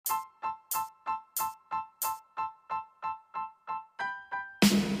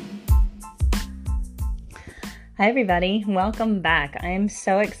Hi, everybody. Welcome back. I am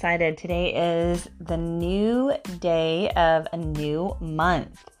so excited. Today is the new day of a new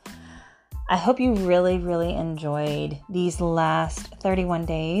month. I hope you really enjoyed these last 31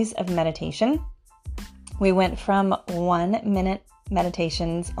 days of meditation. We went from 1-minute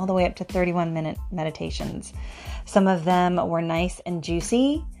meditations all the way up to 31-minute meditations. Some of them were nice and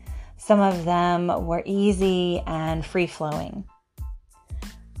juicy. Some of them were easy and free-flowing.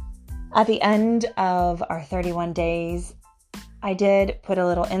 At the end of our 31 days, I did put a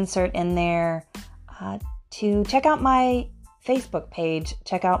little insert in there to check out my Facebook page,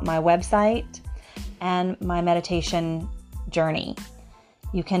 check out my website, and my meditation journey.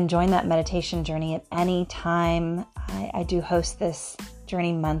 You can join that meditation journey at any time. I do host this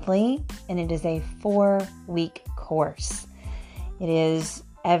journey monthly, and it is a 4-week course. It is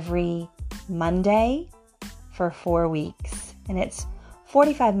every Monday for 4 weeks, and it's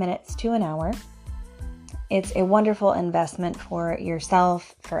 45 minutes to an hour. It's a wonderful investment for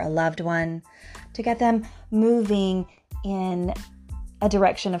yourself, for a loved one, to get them moving in a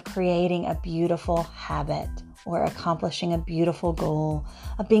direction of creating a beautiful habit or accomplishing a beautiful goal,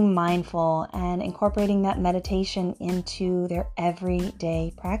 of being mindful and incorporating that meditation into their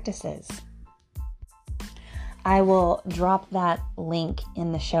everyday practices. I will drop that link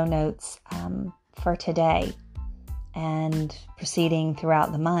in the show notes for today and proceeding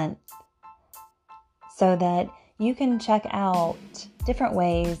throughout the month so that you can check out different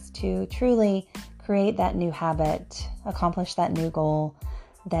ways to truly create that new habit, accomplish that new goal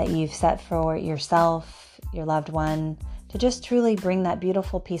that you've set for yourself, your loved one, to just truly bring that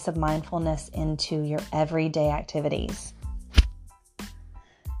beautiful piece of mindfulness into your everyday activities.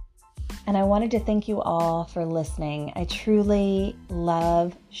 And I wanted to thank you all for listening. I truly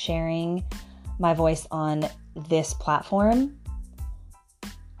love sharing my voice on this platform.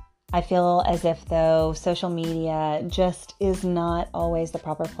 I feel as if though social media just is not always the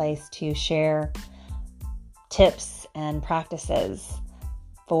proper place to share tips and practices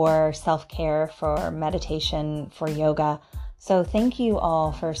for self-care, for meditation, for yoga. So thank you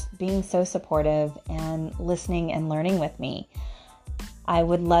all for being so supportive and listening and learning with me. I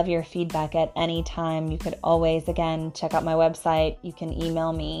would love your feedback at any time. You could always, again, check out my website. You can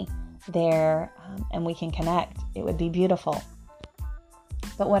email me there and we can connect. It would be beautiful.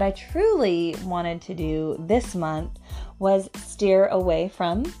 But what I truly wanted to do this month was steer away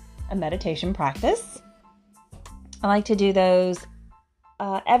from a meditation practice. I like to do those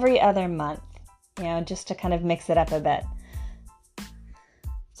every other month, just to kind of mix it up a bit.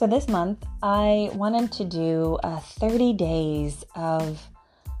 So this month, I wanted to do 30 days of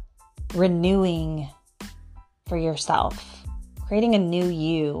renewing for yourself, creating a new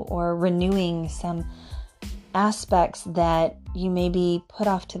you, or renewing some aspects that you maybe put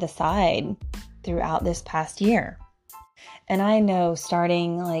off to the side throughout this past year. And I know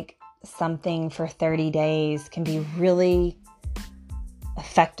starting like something for 30 days can be really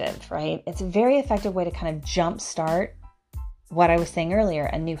effective, right? It's a very effective way to kind of jumpstart what I was saying earlier,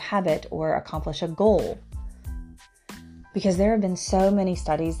 a new habit or accomplish a goal. Because there have been so many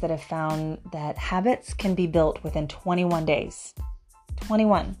studies that have found that habits can be built within 21 days.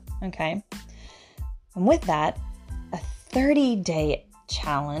 21, okay? And with that, a 30-day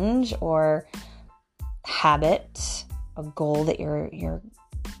challenge or habit, a goal that you're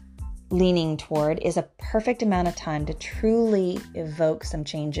leaning toward, is a perfect amount of time to truly evoke some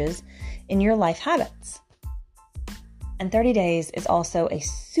changes in your life habits. And 30 days is also a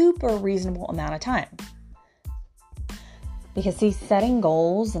super reasonable amount of time. Because setting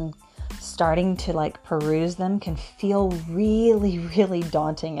goals and starting to peruse them can feel really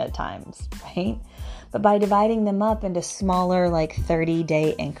daunting at times, right? But by dividing them up into smaller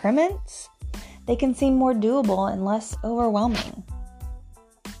 30-day increments, they can seem more doable and less overwhelming.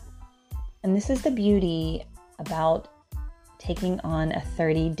 And this is the beauty about taking on a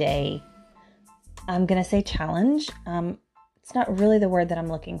 30-day, I'm going to say challenge. It's not really the word that I'm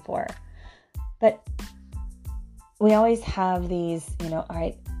looking for. But we always have these, all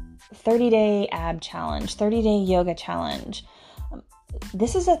right, 30-day ab challenge, 30-day yoga challenge.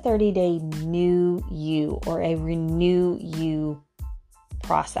 This is a 30-day new you or a renew you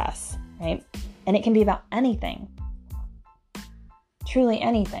process, right? And it can be about anything, truly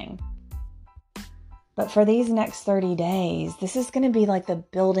anything. But for these next 30 days, this is going to be like the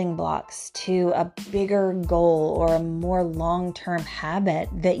building blocks to a bigger goal or a more long-term habit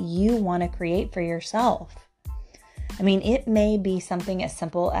that you want to create for yourself. I mean, it may be something as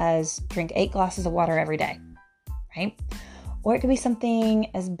simple as drink 8 glasses of water every day, right? Or it could be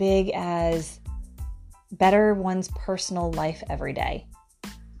something as big as better one's personal life every day.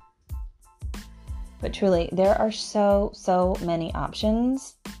 But truly, there are so many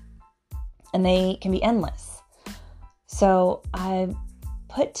options, and they can be endless. So I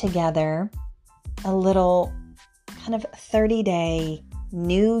put together a little kind of 30-day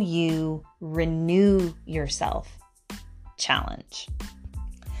new you, renew yourself challenge.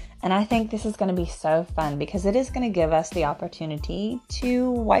 And I think this is going to be so fun because it is going to give us the opportunity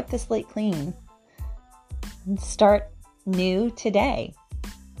to wipe the slate clean and start new today.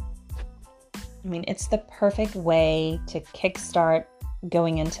 I mean, it's the perfect way to kickstart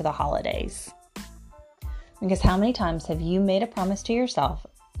going into the holidays. Because how many times have you made a promise to yourself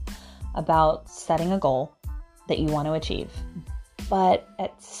about setting a goal that you want to achieve, but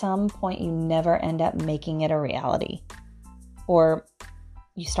at some point you never end up making it a reality? Or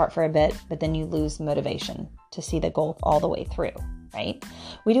you start for a bit, but then you lose motivation to see the goal all the way through, right?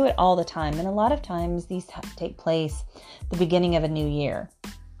 We do it all the time. And a lot of times these take place the beginning of a new year.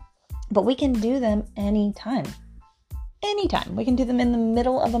 But we can do them anytime. Anytime. We can do them in the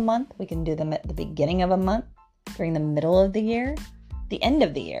middle of a month. We can do them at the beginning of a month, during the middle of the year, the end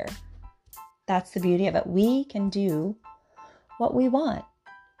of the year. That's the beauty of it. We can do what we want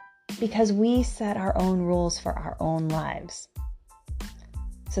because we set our own rules for our own lives.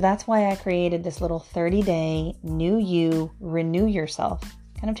 So that's why I created this little 30-day new you, renew yourself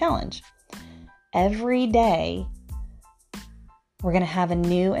kind of challenge. Every day, we're going to have a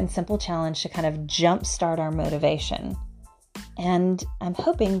new and simple challenge to kind of jumpstart our motivation. And I'm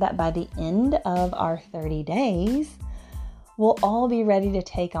hoping that by the end of our 30 days, we'll all be ready to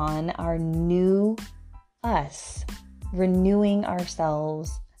take on our new us, renewing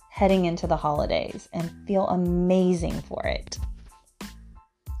ourselves, heading into the holidays, and feel amazing for it.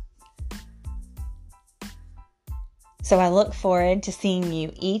 So I look forward to seeing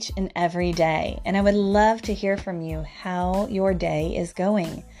you each and every day. And I would love to hear from you how your day is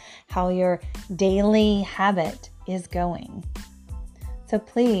going, how your daily habit is going. So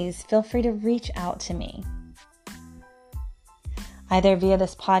please feel free to reach out to me, either via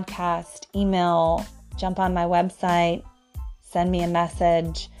this podcast, email, jump on my website, send me a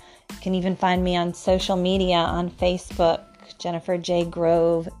message. You can even find me on social media on Facebook, Jennifer J.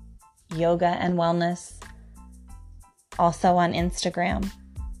 Grove, Yoga and Wellness. Also on Instagram.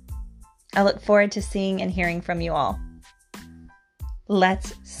 I look forward to seeing and hearing from you all.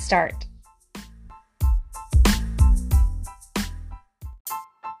 Let's start.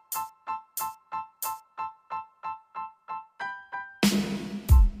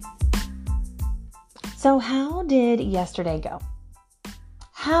 So how did yesterday go?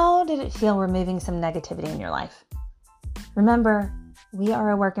 How did it feel removing some negativity in your life? Remember, we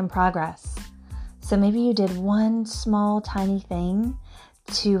are a work in progress. So maybe you did one small, tiny thing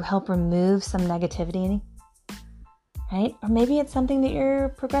to help remove some negativity, right? Or maybe it's something that you're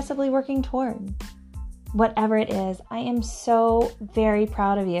progressively working toward. Whatever it is, I am so very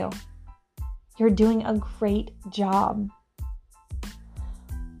proud of you. You're doing a great job.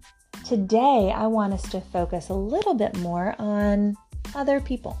 Today, I want us to focus a little bit more on other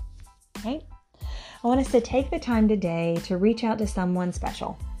people, right? I want us to take the time today to reach out to someone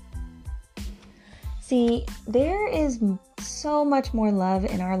special. See, there is so much more love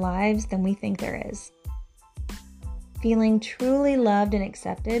in our lives than we think there is. Feeling truly loved and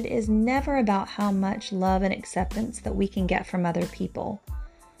accepted is never about how much love and acceptance that we can get from other people.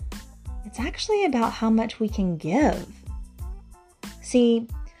 It's actually about how much we can give. See,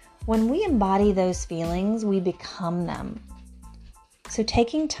 when we embody those feelings, we become them. So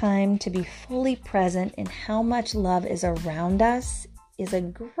taking time to be fully present in how much love is around us is a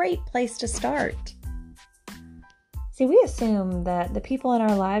great place to start. See, we assume that the people in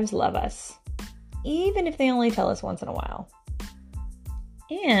our lives love us, even if they only tell us once in a while.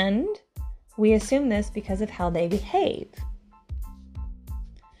 And we assume this because of how they behave.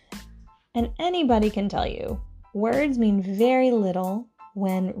 And anybody can tell you, words mean very little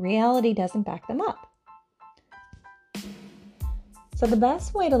when reality doesn't back them up. So the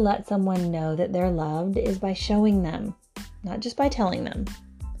best way to let someone know that they're loved is by showing them, not just by telling them.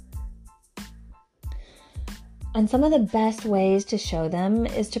 And some of the best ways to show them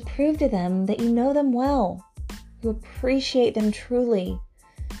is to prove to them that you know them well, you appreciate them truly,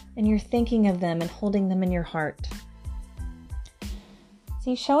 and you're thinking of them and holding them in your heart.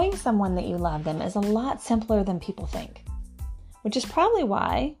 See, showing someone that you love them is a lot simpler than people think, which is probably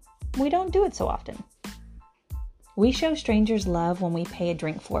why we don't do it so often. We show strangers love when we pay a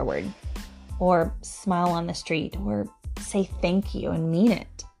drink forward, or smile on the street, or say thank you and mean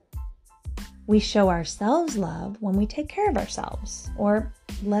it. We show ourselves love when we take care of ourselves or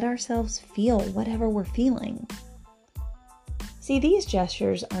let ourselves feel whatever we're feeling. See, these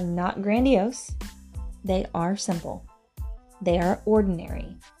gestures are not grandiose. They are simple. They are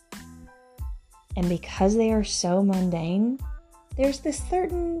ordinary. And because they are so mundane, there's this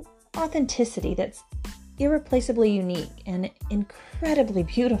certain authenticity that's irreplaceably unique and incredibly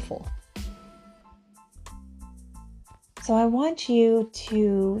beautiful. So I want you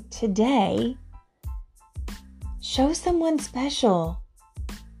to today show someone special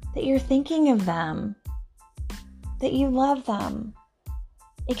that you're thinking of them, that you love them.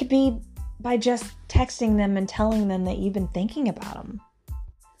 It could be by just texting them and telling them that you've been thinking about them.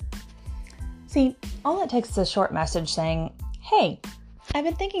 See, all it takes is a short message saying, "Hey, I've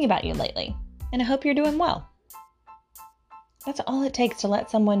been thinking about you lately, and I hope you're doing well." That's all it takes to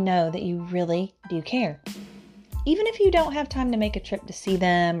let someone know that you really do care. Even if you don't have time to make a trip to see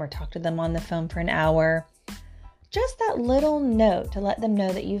them or talk to them on the phone for an hour, just that little note to let them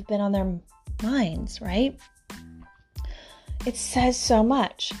know that you've been on their minds, right? It says so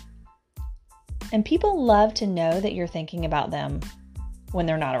much. And people love to know that you're thinking about them when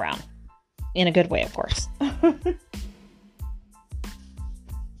they're not around. In a good way, of course.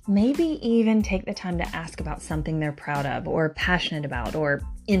 Maybe even take the time to ask about something they're proud of or passionate about or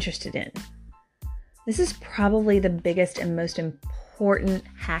interested in. This is probably the biggest and most important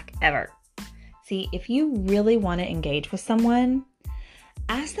hack ever. See, if you really want to engage with someone,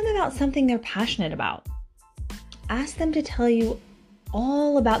 ask them about something they're passionate about. Ask them to tell you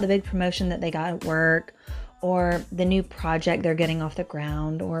all about the big promotion that they got at work, or the new project they're getting off the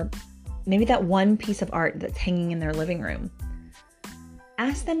ground, or maybe that one piece of art that's hanging in their living room.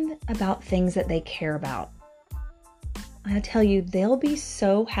 Ask them about things that they care about. I tell you, they'll be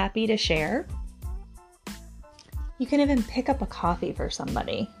so happy to share. You can even pick up a coffee for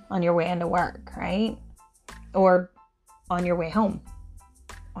somebody on your way into work, right? Or on your way home,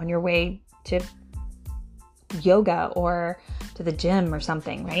 on your way to yoga or to the gym or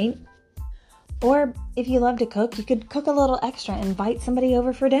something, right? Or if you love to cook, you could cook a little extra and invite somebody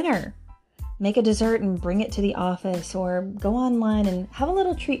over for dinner. Make a dessert and bring it to the office, or go online and have a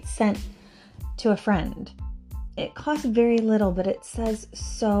little treat sent to a friend. It costs very little, but it says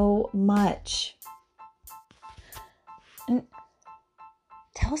so much. And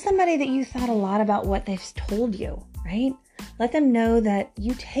tell somebody that you thought a lot about what they've told you, right? Let them know that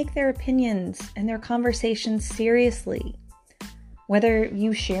you take their opinions and their conversations seriously. Whether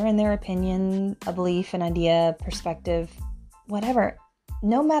you share in their opinion, a belief, an idea, perspective, whatever,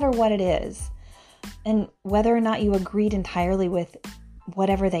 no matter what it is, and whether or not you agreed entirely with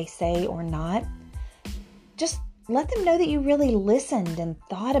whatever they say or not, just let them know that you really listened and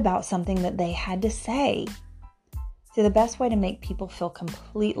thought about something that they had to say. So the best way to make people feel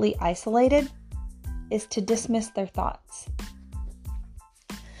completely isolated is to dismiss their thoughts.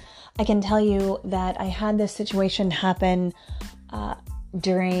 I can tell you that I had this situation happen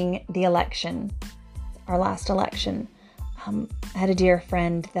during the election, our last election. I had a dear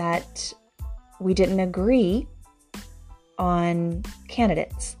friend that we didn't agree on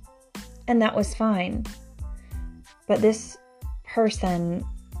candidates, and that was fine. But this person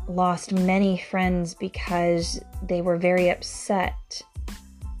lost many friends because they were very upset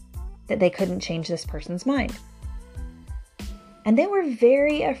that they couldn't change this person's mind. And they were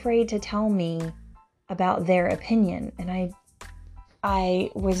very afraid to tell me about their opinion. And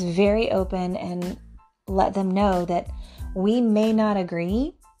I was very open and let them know that we may not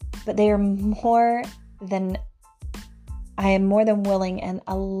agree, but I am more than willing and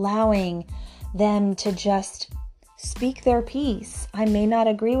allowing them to just speak their piece. I may not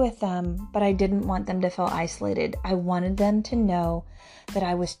agree with them, but I didn't want them to feel isolated. I wanted them to know that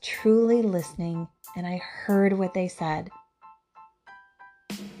I was truly listening and I heard what they said,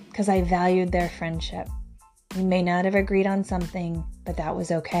 because I valued their friendship. We may not have agreed on something, but that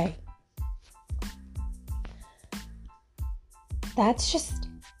was okay. That's just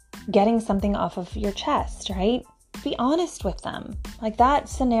getting something off of your chest, right? Be honest with them. Like that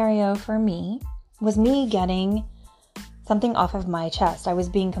scenario for me was me getting something off of my chest. I was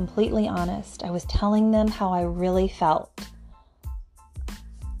being completely honest. I was telling them how I really felt.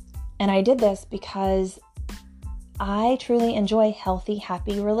 And I did this because I truly enjoy healthy,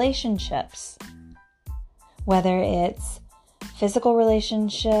 happy relationships. Whether it's physical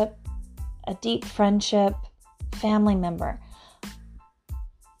relationship, a deep friendship, family member.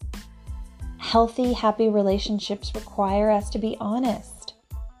 Healthy, happy relationships require us to be honest.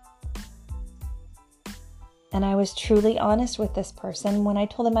 And I was truly honest with this person when I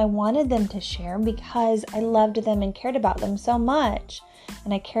told them I wanted them to share because I loved them and cared about them so much.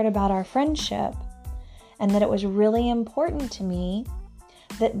 And I cared about our friendship. And that it was really important to me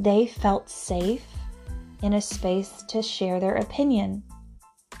that they felt safe in a space to share their opinion.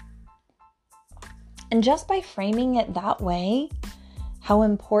 And just by framing it that way, how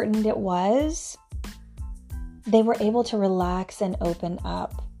important it was, they were able to relax and open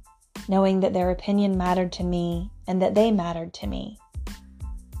up, knowing that their opinion mattered to me and that they mattered to me.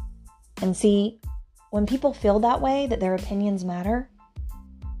 And see, when people feel that way, that their opinions matter,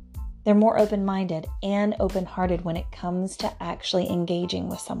 they're more open-minded and open-hearted when it comes to actually engaging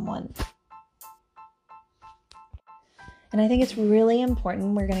with someone. And I think it's really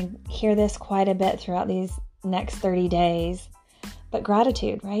important. We're going to hear this quite a bit throughout these next 30 days. But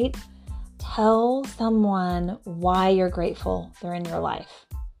gratitude, right? Tell someone why you're grateful they're in your life.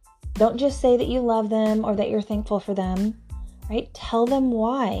 Don't just say that you love them or that you're thankful for them, right? Tell them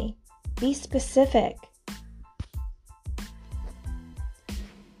why. Be specific.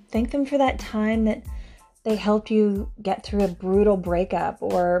 Thank them for that time that they helped you get through a brutal breakup,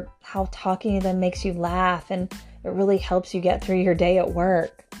 or how talking to them makes you laugh and it really helps you get through your day at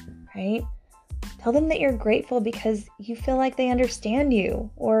work, right? Tell them that you're grateful because you feel like they understand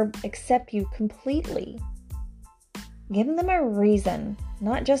you or accept you completely. Give them a reason,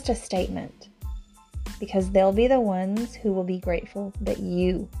 not just a statement, because they'll be the ones who will be grateful that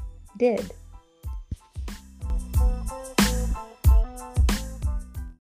you did.